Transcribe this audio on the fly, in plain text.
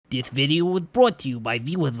This video was brought to you by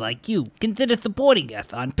viewers like you. Consider supporting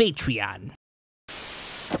us on Patreon.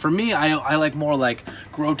 For me, I like more like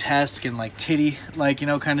grotesque and like titty, like, you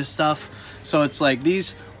know, kind of stuff. So it's like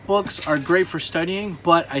these books are great for studying,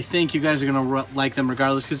 but I think you guys are gonna like them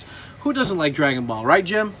regardless, because who doesn't like Dragon Ball, right,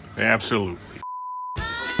 Jim? Absolutely.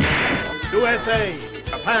 USA,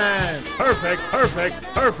 Japan, perfect, perfect,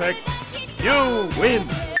 perfect. You win.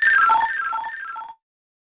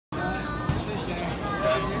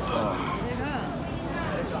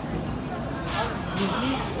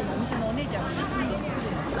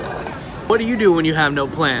 What do you do when you have no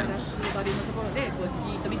plans?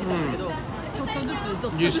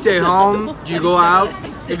 Do you stay home? Do you go out?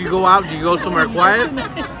 If you go out, do you go somewhere quiet?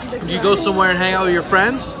 Do you go somewhere and hang out with your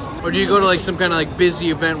friends? Or do you go to like some kind of like busy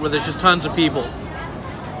event where there's just tons of people?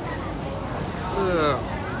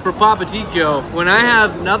 For Papa Tykyo, when I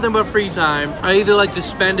have nothing but free time, I either like to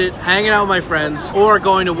spend it hanging out with my friends or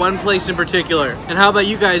going to one place in particular. And how about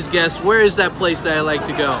you guys guess, where is that place that I like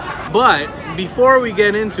to go? But before we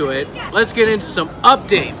get into it, let's get into some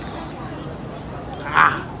updates.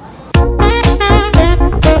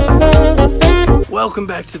 Welcome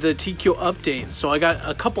back to the Tykyo update. So I got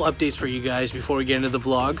a couple updates for you guys before we get into the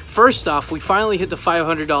vlog. First off, we finally hit the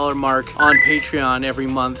 $500 mark on Patreon every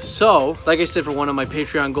month. So, like I said, for one of my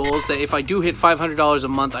Patreon goals, that if I do hit $500 a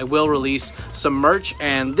month, I will release some merch,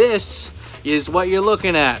 and this is what you're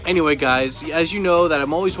looking at. Anyway, guys, as you know that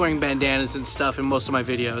I'm always wearing bandanas and stuff in most of my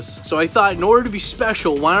videos. So I thought, in order to be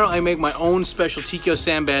special, why don't I make my own special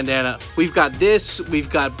Tkyosam bandana? We've got this, we've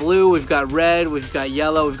got blue, we've got red, we've got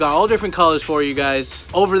yellow, we've got all different colors for you guys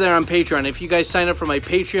over there on Patreon. If you guys sign up for my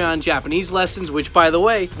Patreon Japanese lessons, which, by the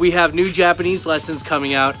way, we have new Japanese lessons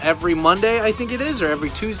coming out every Monday, I think it is, or every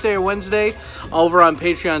Tuesday or Wednesday, over on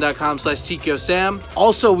patreon.com/Tkyosam.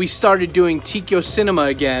 Also, we started doing Tykyo Cinema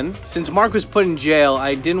again. Since Mark was put in jail,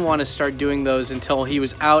 I didn't want to start doing those until he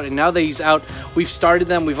was out, and now that he's out, we've started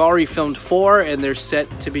them. We've already filmed 4, and they're set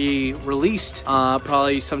to be released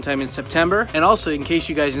probably sometime in September. And also, in case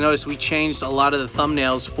you guys noticed, we changed a lot of the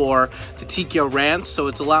thumbnails for the Tykyo rants, so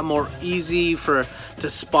it's a lot more easy to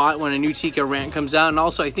spot when a new Tykyo rant comes out. And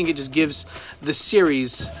also, I think it just gives the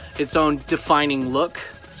series its own defining look.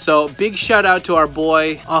 So big shout out to our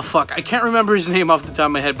boy, oh fuck, I can't remember his name off the top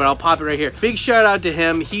of my head, but I'll pop it right here. Big shout out to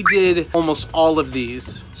him. He did almost all of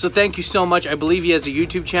these. So thank you so much. I believe he has a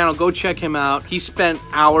YouTube channel. Go check him out. He spent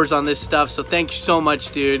hours on this stuff, so thank you so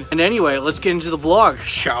much, dude. And anyway, let's get into the vlog,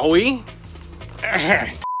 shall we?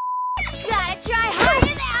 Gotta try harder.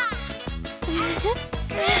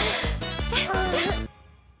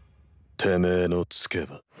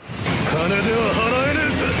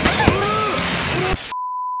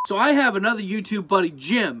 So I have another YouTube buddy,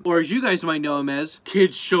 Jim, or as you guys might know him as,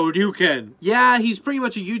 Kid Shoryuken. Yeah, he's pretty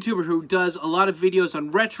much a YouTuber who does a lot of videos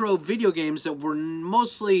on retro video games that were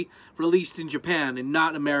mostly released in Japan and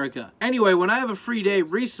not America. Anyway, when I have a free day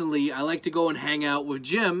recently, I like to go and hang out with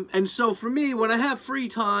Jim. And so for me, when I have free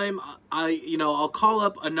time, I'll call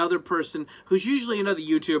up another person who's usually another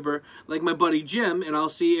YouTuber, like my buddy Jim, and I'll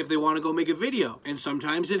see if they want to go make a video. And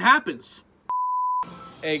sometimes it happens.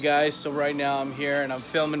 Hey guys, so right now I'm here and I'm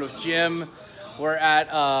filming with Jim. We're at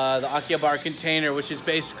the Akihabara Container, which is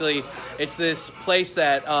basically, it's this place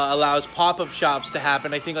that allows pop-up shops to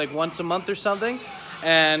happen, I think like once a month or something.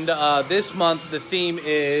 And this month the theme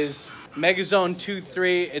is Megazone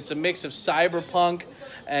 2-3. It's a mix of cyberpunk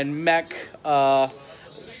and mech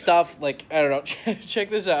stuff, like, I don't know,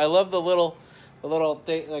 check this out. I love the little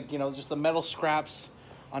thing, like, you know, just the metal scraps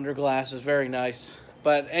under glass is very nice.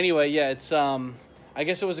 But anyway, yeah, it's I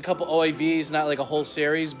guess it was a couple OAVs, not like a whole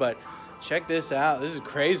series, but check this out. This is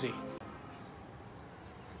crazy.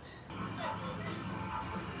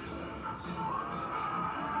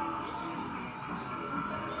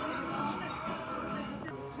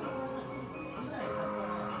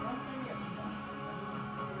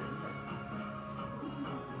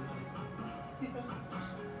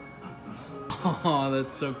 Oh,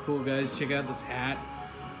 that's so cool, guys. Check out this hat.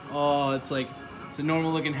 Oh, it's like, it's a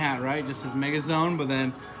normal looking hat, right? Just says Megazone, but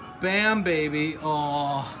then bam, baby.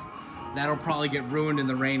 Oh, that'll probably get ruined in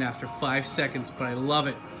the rain after 5 seconds, but I love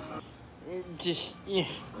it. Just, yeah,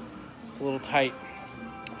 it's a little tight.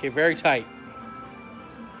 Okay, very tight.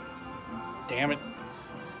 Damn it.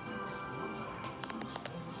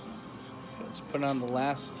 Let's put on the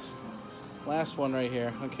last one right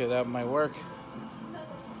here. Okay, that might work.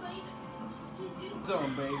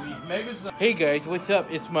 Megazone, baby. Megazone. Hey guys, what's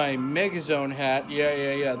up? It's my Megazone hat.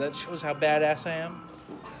 Yeah. That shows how badass I am.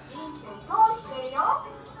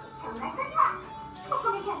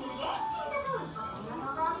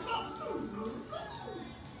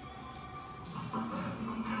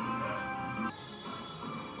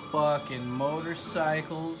 fucking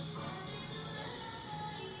motorcycles.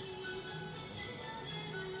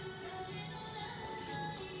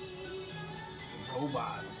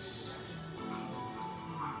 Robots.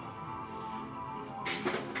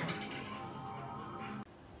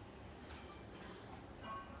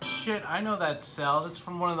 Shit, I know that cell. That's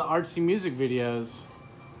from one of the artsy music videos.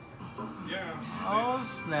 Yeah. Oh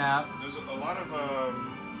snap. There's a lot of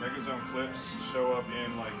Megazone clips show up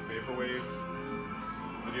in like vaporwave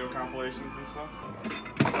video compilations and stuff.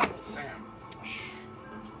 Sam. Shh.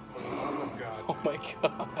 For the love of God. Oh my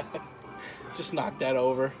god. Just knock that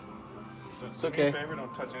over. It's okay. Do me a favor,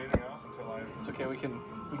 don't touch anything else until I... It's okay, we can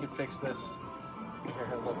fix this. Here,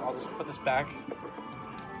 look, I'll just put this back.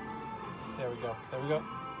 There we go. There we go.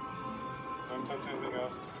 Don't touch anything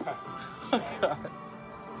else. Oh god.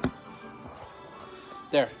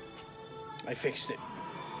 There. I fixed it.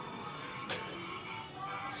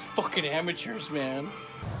 Fucking amateurs, man.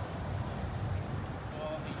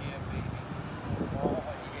 Oh yeah, baby. Oh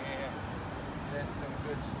yeah. That's some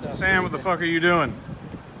good stuff. Sam, what the fuck are you doing?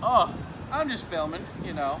 Oh, I'm just filming,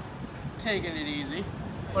 you know, taking it easy.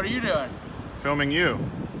 What are you doing? Filming you.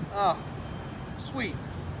 Oh, sweet.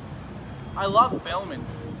 I love filming.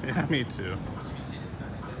 Yeah, me too.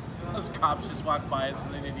 Those cops just walked by us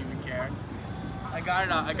and they didn't even care. I got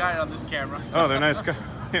it on this camera. Oh, they're nice.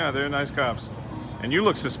 Yeah, they're nice cops. And you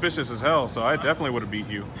look suspicious as hell, so I definitely would have beat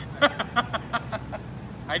you.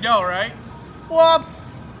 I know, right? Whoop!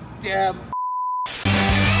 Damn.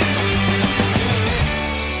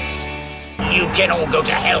 You can all go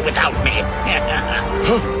to hell without me.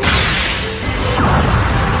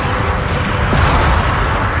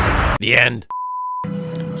 The end.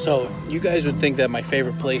 So, you guys would think that my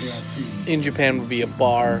favorite place in Japan would be a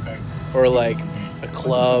bar or like a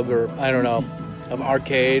club or, I don't know, an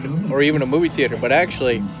arcade or even a movie theater, but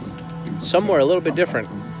actually somewhere a little bit different.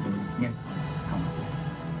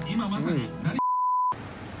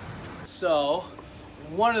 So,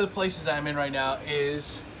 one of the places that I'm in right now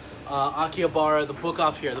is Akihabara, the book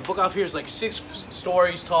off here. The book off here is like 6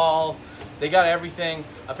 stories tall. They got everything.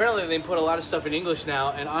 Apparently they put a lot of stuff in English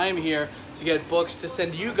now, and I'm here to get books to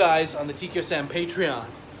send you guys on the Tkyosam Patreon.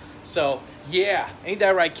 So, yeah, ain't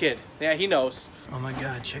that right, kid? Yeah, he knows. Oh my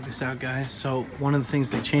god, check this out, guys. So, one of the things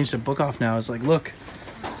they changed the book off now is like, look,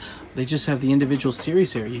 they just have the individual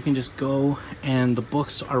series here. You can just go and the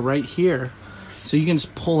books are right here. So you can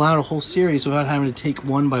just pull out a whole series without having to take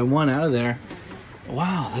one by one out of there.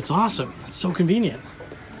 Wow, that's awesome. That's so convenient.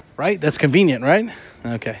 Right? That's convenient, right?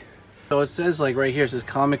 Okay. So it says like right here, it says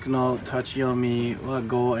Comic no Tachiyomi wa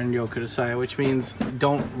go enryo kudasai, which means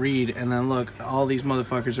don't read. And then look, all these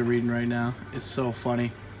motherfuckers are reading right now. It's so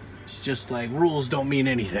funny. It's just like, rules don't mean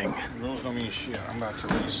anything. Rules don't mean shit. I'm about to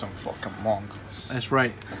read some fucking manga. That's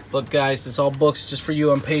right. Look, guys, it's all books just for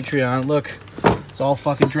you on Patreon. Look, it's all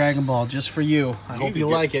fucking Dragon Ball just for you. I hope you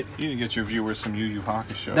like it. You need to get your viewers some Yu Yu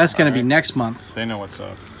Hakusho. That's going to be next month. They know what's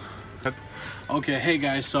up. Okay, hey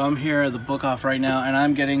guys, so I'm here at the book off right now, and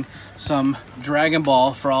I'm getting some Dragon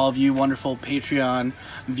Ball for all of you wonderful Patreon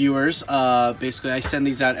viewers. Basically, I send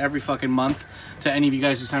these out every fucking month to any of you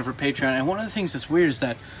guys who sign up for Patreon. And one of the things that's weird is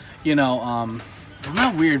that, you know,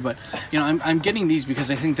 not weird, but, you know, I'm getting these because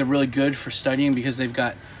I think they're really good for studying because they've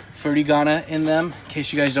got furigana in them. In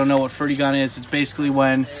case you guys don't know what furigana is, it's basically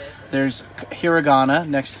when there's hiragana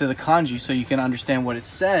next to the kanji so you can understand what it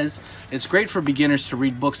says. It's great for beginners to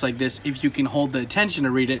read books like this if you can hold the attention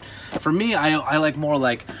to read it. For me, I like more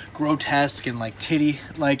like grotesque and like titty,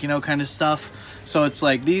 like, you know, kind of stuff. So it's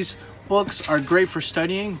like these books are great for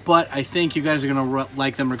studying, but I think you guys are gonna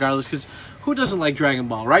like them regardless, because who doesn't like Dragon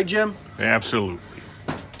Ball, right, Jim? Absolutely.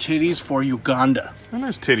 Titties for Uganda. And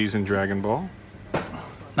there's titties in Dragon Ball.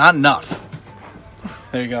 Not enough.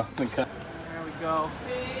 There you go. There we go.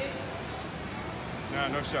 No,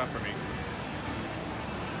 no shot for me.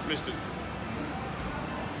 Missed it.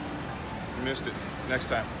 You missed it. Next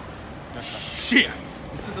time. Next time. Shit!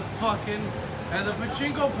 To the fucking, at the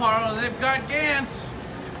pachinko parlor, they've got Gantz.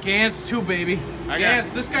 Gantz too, baby.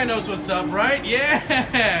 Gantz, this guy knows what's up, right?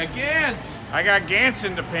 Yeah, Gantz. I got Gantz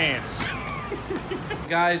in the pants.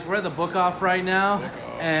 Guys, we're at the book off right now,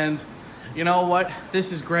 and you know what?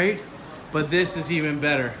 This is great, but this is even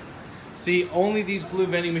better. See, only these blue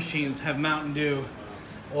vending machines have Mountain Dew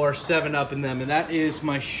or 7-Up in them, and that is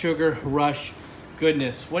my Sugar Rush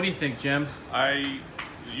goodness. What do you think, Jim? I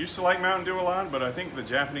used to like Mountain Dew a lot, but I think the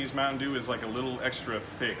Japanese Mountain Dew is like a little extra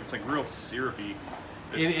thick. It's like real syrupy.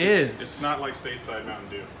 It is. It's not like stateside Mountain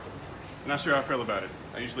Dew. I'm not sure how I feel about it.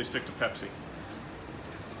 I usually stick to Pepsi.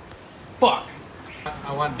 Fuck.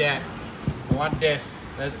 I want that. I want this.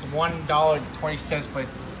 That's $1.20, but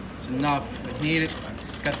it's enough. I need it.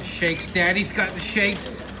 Got the shakes. Daddy's got the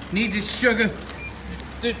shakes. Needs his sugar.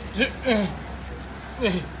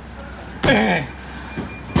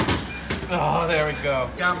 Oh, there we go.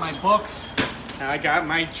 Got my books. And I got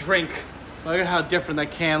my drink. Look at how different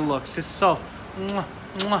that can looks. It's so...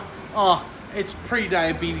 Oh, it's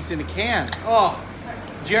pre-diabetes in a can. Oh,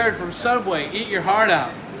 Jared from Subway, eat your heart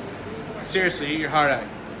out. Seriously, eat your heart out.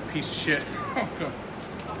 Piece of shit.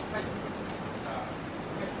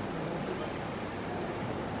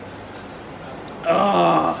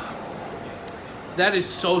 Oh, that is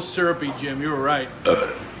so syrupy, Jim. You were right.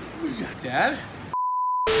 Dad?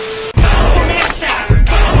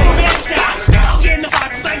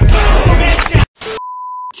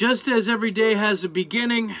 Just as every day has a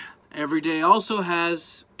beginning, every day also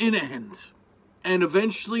has an end. And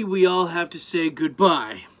eventually we all have to say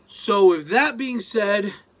goodbye. So with that being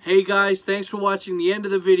said, hey guys, thanks for watching the end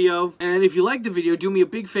of the video. And if you like the video, do me a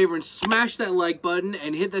big favor and smash that like button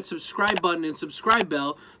and hit that subscribe button and subscribe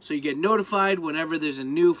bell so you get notified whenever there's a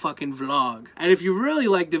new fucking vlog. And if you really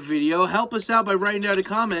like the video, help us out by writing down a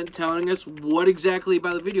comment telling us what exactly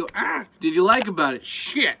about the video did you like about it.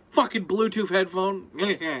 Shit. Fucking Bluetooth headphone.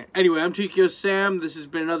 Anyway, I'm Tkyosam. This has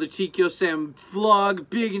been another Tkyosam vlog,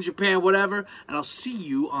 big in Japan, whatever. And I'll see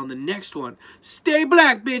you on the next one. Stay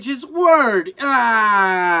black, bitches. Word.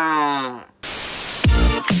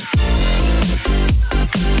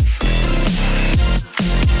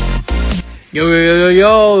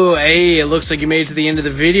 Yo, hey, it looks like you made it to the end of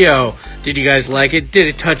the video. Did you guys like it? Did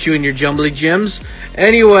it touch you in your jumbly gyms?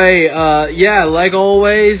 Anyway, yeah, like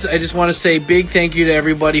always, I just want to say big thank you to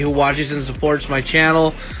everybody who watches and supports my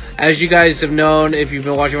channel. As you guys have known, if you've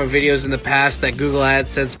been watching my videos in the past, that Google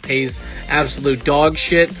AdSense pays absolute dog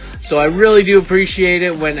shit. So I really do appreciate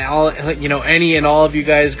it when any and all of you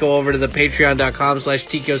guys go over to the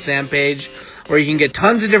patreon.com/Tkyosam page, where you can get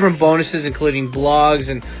tons of different bonuses, including blogs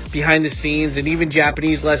and behind the scenes and even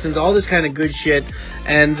Japanese lessons, all this kind of good shit.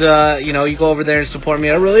 And, you go over there and support me.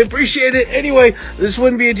 I really appreciate it. Anyway, this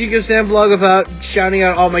wouldn't be a Tkyosam vlog without shouting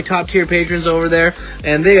out all my top tier patrons over there.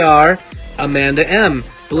 And they are Amanda M,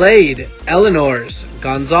 Blade, Eleanor's,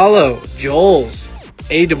 Gonzalo, Joel's,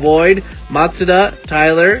 A. Devoid, Matsuda,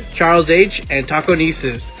 Tyler, Charles H, and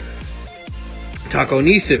Takonisu.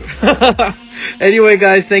 Anyway,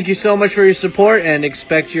 guys, thank you so much for your support and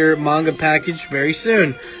expect your manga package very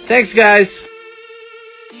soon. Thanks, guys.